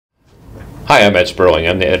Hi, I'm Ed Sperling.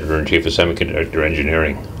 I'm the editor-in-chief of Semiconductor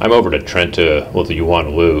Engineering. I'm over at Atrenta with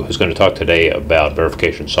Yuan, who's going to talk today about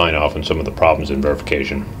verification sign-off and some of the problems in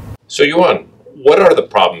verification. So Yuan, what are the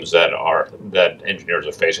problems that engineers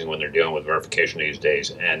are facing when they're dealing with verification these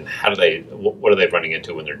days, and what are they running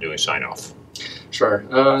into when they're doing sign-off? Sure.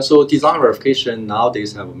 So design verification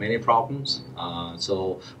nowadays have many problems.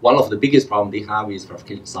 So one of the biggest problems they have is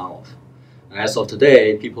verification sign-off. As of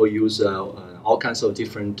today, people use all kinds of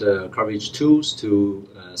different coverage tools to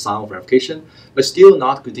sign off verification, but still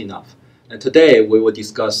not good enough. And today we will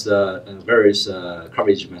discuss various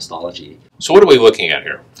coverage methodology. So what are we looking at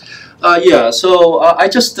here? So I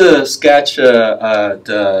just sketch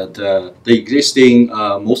the existing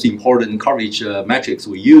most important coverage metrics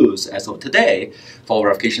we use as of today for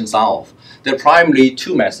verification sign-off. There are primarily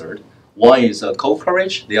two methods. One is code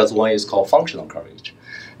coverage, the other one is called functional coverage.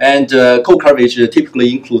 And code coverage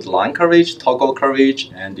typically includes line coverage, toggle coverage,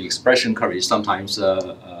 and the expression coverage. Sometimes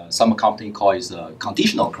some company call it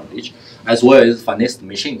conditional coverage, as well as finite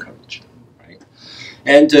machine coverage. Right?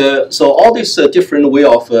 And so all this different way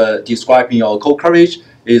of describing our code coverage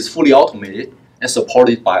is fully automated and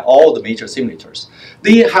supported by all the major simulators.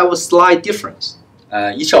 They have a slight difference.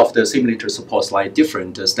 Each of the simulators supports slightly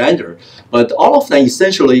different standard, but all of them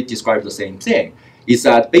essentially describe the same thing. Is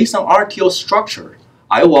that based on RTO structure,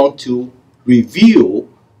 I want to review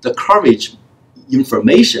the coverage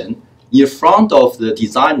information in front of the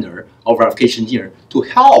designer or verification engineer to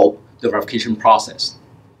help the verification process.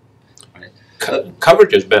 Right?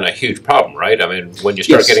 Coverage has been a huge problem, right? I mean, when you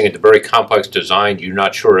start getting into very complex design, you're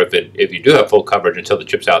not sure if you do have full coverage until the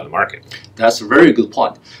chip's out in the market. That's a very good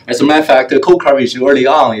point. As a matter of fact, the code coverage early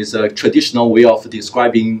on is a traditional way of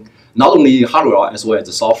describing not only hardware as well as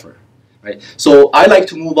the software. Right? So I like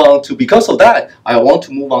to move on to, because of that, I want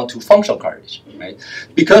to move on to functional coverage. Right?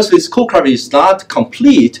 Because this code coverage is not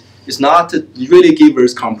complete, it's not really give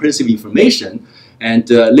us comprehensive information, and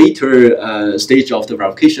later stage of the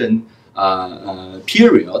verification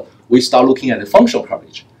period, we start looking at the functional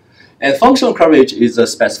coverage. And functional coverage is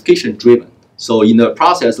specification driven. So in the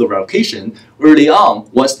process of verification, early on,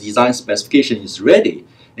 once the design specification is ready,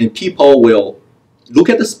 and people will look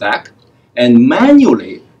at the spec and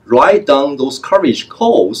manually write down those coverage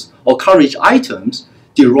codes or coverage items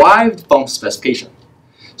derived from specification.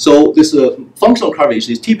 So this functional coverage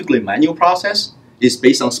is typically a manual process. It's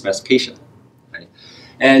based on specification. Right?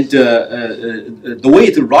 And the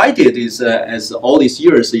way to write it is, as all these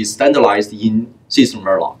years, is standardized in system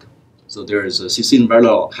Verilog. So there is a system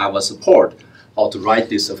Verilog have a support how to write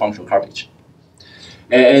this functional coverage.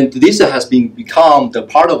 And this has become the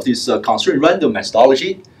part of this constraint random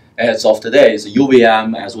methodology. As of today, is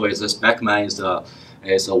UVM as well as the SpecMan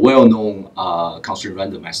is a well-known constraint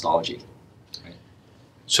random methodology. Right?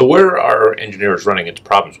 So where are engineers running into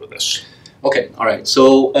problems with this? Okay, all right.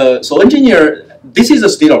 So this is a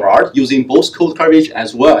state of art using both code coverage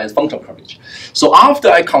as well as functional coverage. So after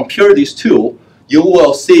I compare these two, you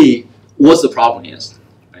will see what the problem is.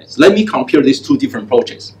 Right? So let me compare these two different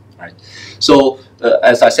approaches. Right? So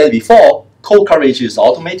as I said before, code coverage is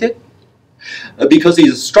automated. Because it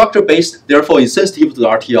is structure-based, therefore it's sensitive to the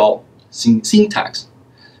RTL syntax.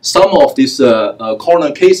 Some of these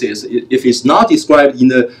corner cases, if it's not described in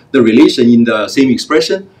the relation in the same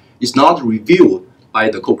expression, it's not reviewed by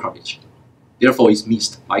the code coverage. Therefore, it's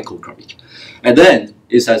missed by code coverage. And then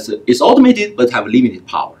it's automated but have limited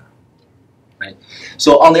power. Right?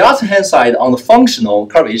 So on the other hand side, on the functional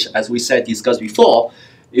coverage, as we discussed before,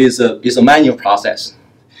 is a manual process.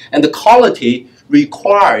 And the quality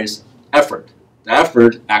requires effort. The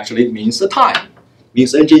effort actually means the time.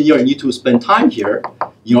 Means engineer need to spend time here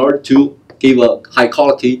in order to give a high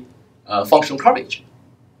quality functional coverage.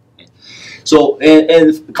 So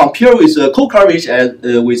and compare with code coverage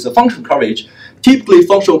with the functional coverage, typically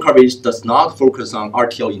functional coverage does not focus on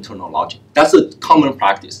RTL internal logic. That's a common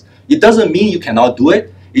practice. It doesn't mean you cannot do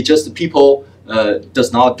it. It's just people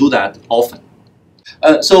does not do that often.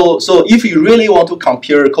 So if you really want to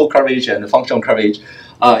compare code coverage and functional coverage,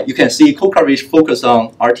 you can see code coverage focus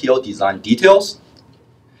on RTL design details,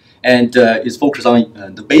 and it's focused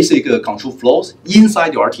on the basic control flows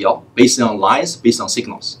inside the RTL based on lines, based on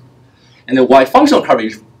signals. And then while functional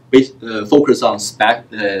coverage focus on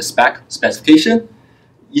specification,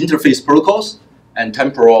 interface protocols, and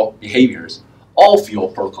temporal behaviors of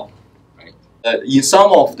your protocol. Right? In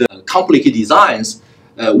some of the complicated designs,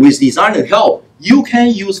 with designer help, you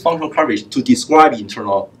can use functional coverage to describe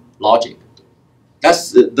internal logic.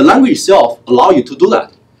 That's the language itself allows you to do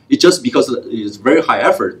that. It's just because it's very high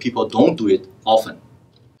effort, people don't do it often.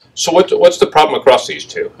 So what's the problem across these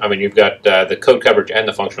two? I mean, you've got the code coverage and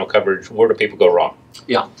the functional coverage. Where do people go wrong?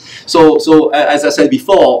 Yeah. So as I said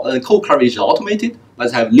before, code coverage is automated,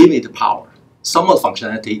 but have limited power. Some of the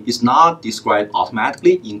functionality is not described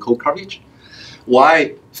automatically in code coverage.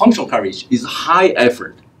 Why functional coverage is high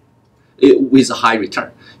effort with a high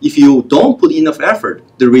return. If you don't put enough effort,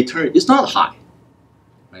 the return is not high.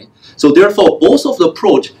 Right? So therefore, both of the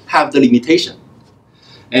approach have the limitation.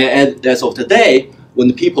 And as of today,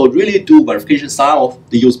 when people really do verification sign-off,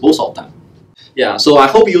 they use both of them. Yeah, so I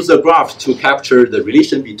hope you use the graph to capture the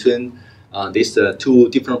relation between these two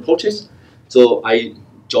different approaches. So I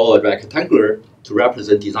draw a rectangular to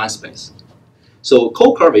represent design space. So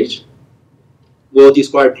code coverage will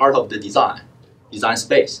describe part of the design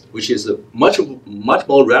space, which is much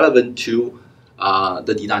more relevant to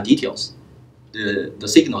the design details, the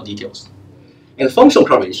signal details. And functional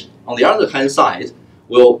coverage, on the other hand side,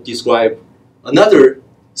 will describe another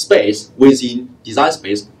space within design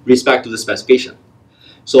space respect to the specification.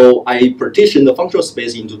 So I partition the functional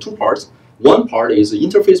space into two parts. One part is the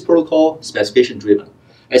interface protocol specification driven.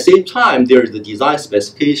 At the same time, there is the design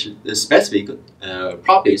specification, the specific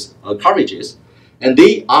properties, coverages, and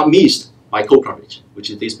they are mixed by code coverage,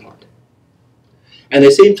 which is this part. And at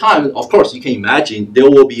the same time, of course, you can imagine there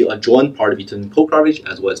will be a joint part between code coverage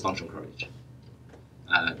as well as functional coverage.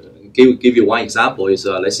 Give you one example is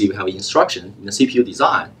let's say we have an instruction in the CPU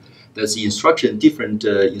design. That's the instruction, different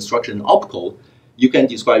instruction opcode. You can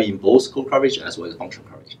describe in both code coverage as well as functional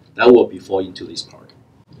coverage. That will be fall into this part.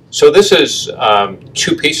 So this is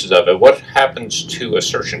two pieces of it. What happens to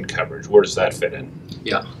assertion coverage? Where does that fit in?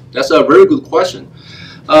 Yeah, that's a very good question.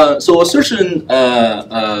 So assertion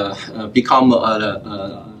become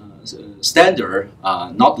a standard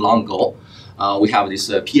not long ago. We have this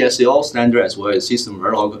PSL standard as well as system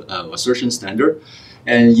Verilog assertion standard.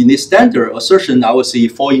 And in this standard, assertion, I would say,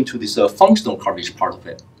 fall into this functional coverage part of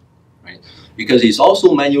it, right? Because it's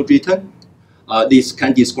also manual written. This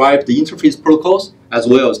can describe the interface protocols as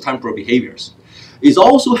well as temporal behaviors. It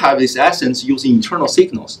also have this essence using internal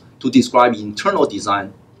signals to describe internal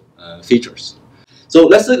design features. So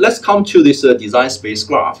let's come to this design space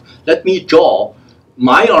graph. Let me draw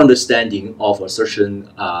my understanding of assertion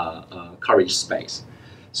coverage space.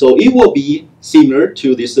 So it will be similar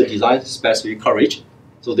to this design specific coverage.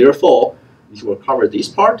 So therefore, it will cover this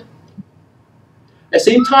part. At the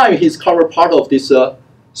same time, it's cover part of this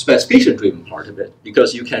specification driven part of it,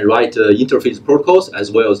 because you can write interface protocols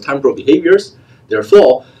as well as temporal behaviors.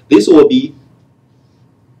 Therefore, this will be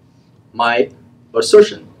my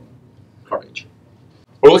assertion coverage.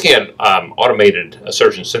 We're looking at automated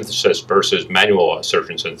assertion synthesis versus manual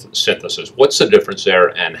assertion synthesis. What's the difference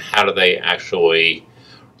there, and how do they actually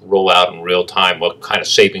roll out in real time? What kind of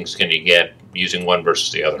savings can you get using one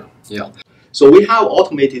versus the other? Yeah. So we have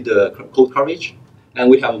automated code coverage, and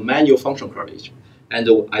we have manual functional coverage. And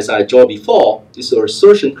as I draw before, this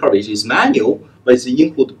assertion coverage is manual, but it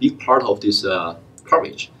includes a big part of this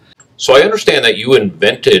coverage. So I understand that you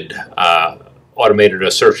invented automated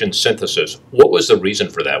assertion synthesis. What was the reason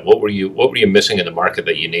for that? What were you missing in the market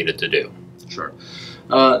that you needed to do? Sure.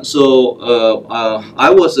 I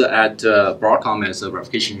was at Broadcom as a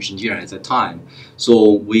verification engineer at that time.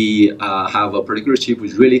 So we have a particular chip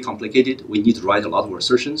which is really complicated. We need to write a lot of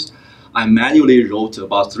assertions. I manually wrote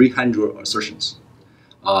about 300 assertions,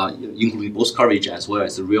 including both coverage as well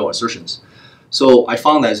as the real assertions. So I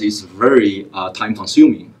found that it's very time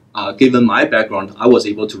consuming. Given my background, I was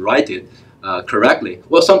able to write it correctly.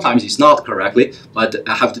 Well, sometimes it's not correctly, but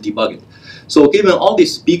I have to debug it. So given all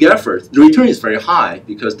this big effort, the return is very high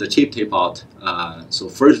because the chip tape out. So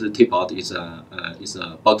first the tape out is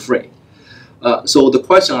bug free. So the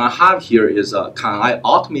question I have here is, can I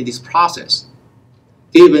automate this process?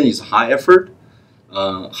 Given its high effort,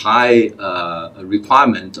 high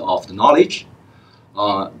requirement of the knowledge,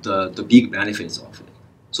 the big benefits of it.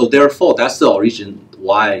 So therefore, that's the origin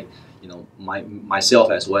why myself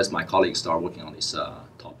as well as my colleagues start working on this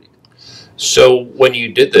topic. So when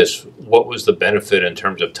you did this, what was the benefit in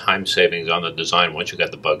terms of time savings on the design once you got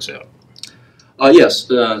the bugs out? Yes.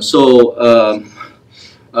 So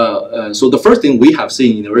the first thing we have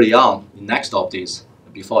seen early on in Nextop days,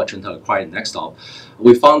 before Atrenta acquired Nextop,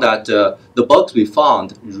 we found that the bugs we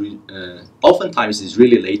found oftentimes is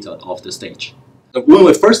really late off the stage. When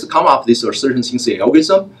we first come up with this assertion synthesis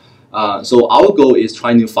algorithm, so our goal is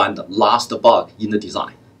trying to find the last bug in the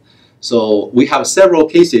design. So we have several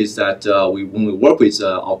cases that when we work with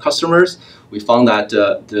our customers, we found that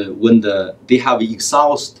when they have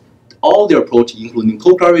exhausted all their approach, including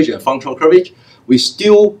code coverage and functional coverage, we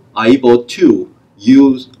still are able to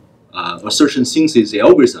use assertion synthesis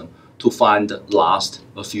algorithm to find the last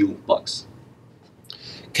a few bugs.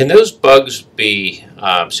 Can those bugs be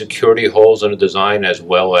security holes in the design as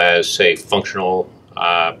well as, say, functional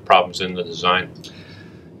problems in the design?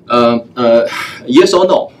 Yes or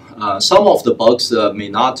no. Some of the bugs may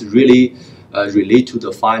not really relate to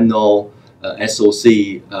the final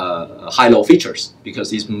SoC high-level features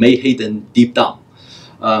because it's may hidden deep down.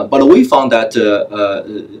 But we found that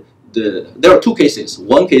there are two cases.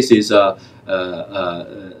 One case is so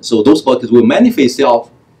those bugs will manifest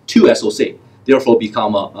itself to SoC, therefore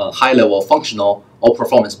become a high-level functional or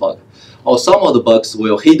performance bug. Or some of the bugs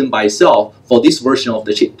will hidden by itself for this version of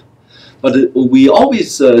the chip. But we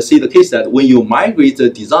always see the case that when you migrate the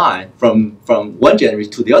design from one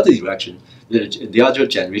generation to the other direction, the other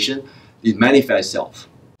generation, it manifests itself.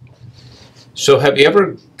 So have you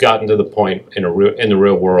ever gotten to the point in the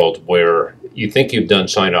real world where you think you've done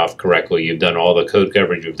sign-off correctly, you've done all the code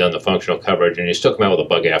coverage, you've done the functional coverage, and you still come out with a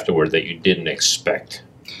bug afterward that you didn't expect?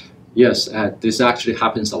 Yes, this actually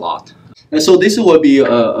happens a lot. And so this will be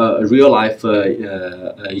a real-life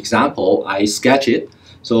example. I sketch it.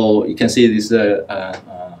 So you can see this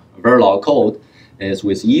Verilog code is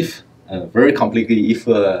with if, very complicated if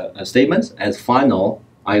statements. As final,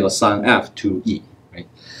 I assign F to E. Right?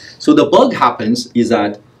 So the bug happens is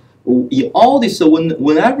that in all this,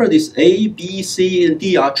 whenever this A, B, C, and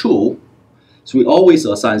D are true, so we always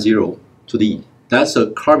assign 0 to the E. That's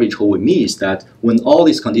a coverage hole we miss, that when all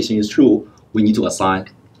these conditions is true, we need to assign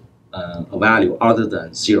a value other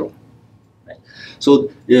than 0. Right?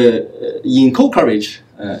 So in code coverage,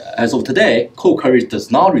 as of today, code coverage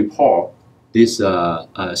does not report this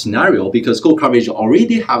scenario because code coverage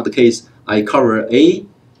already have the case I cover A,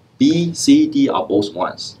 B, C, D are both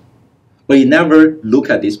ones. But you never look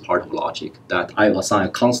at this part of logic that I assign a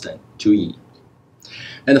constant to E.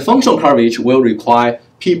 And the functional coverage will require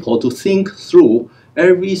people to think through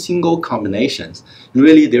every single combinations.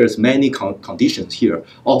 Really, there's many conditions here.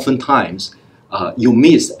 Oftentimes, you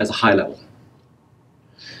miss at a high level.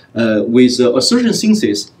 With assertion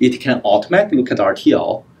synthesis, it can automatically look at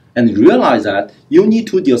RTL and realize that you need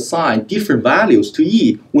to assign different values to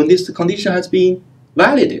E when this condition has been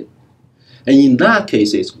validated. And in that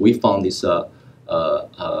cases, we found this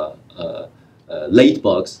late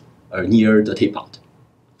bugs are near the tape-out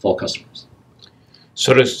for customers.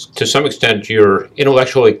 So to some extent, you're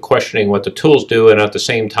intellectually questioning what the tools do, and at the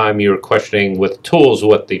same time, you're questioning with tools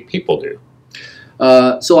what the people do.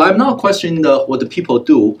 So I'm not questioning what the people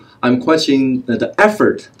do. I'm questioning the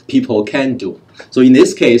effort people can do. So in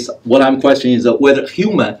this case, what I'm questioning is whether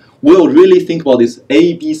human will really think about this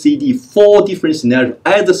A, B, C, D, 4 different scenarios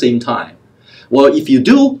at the same time. Well, if you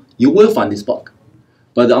do, you will find this bug.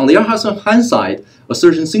 But on the other hand side,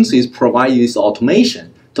 assertion synthesis provides this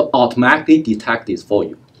automation to automatically detect this for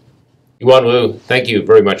you. Yuan Wu, thank you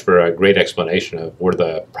very much for a great explanation of where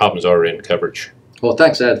the problems are in coverage. Well,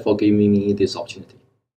 thanks, Ed, for giving me this opportunity.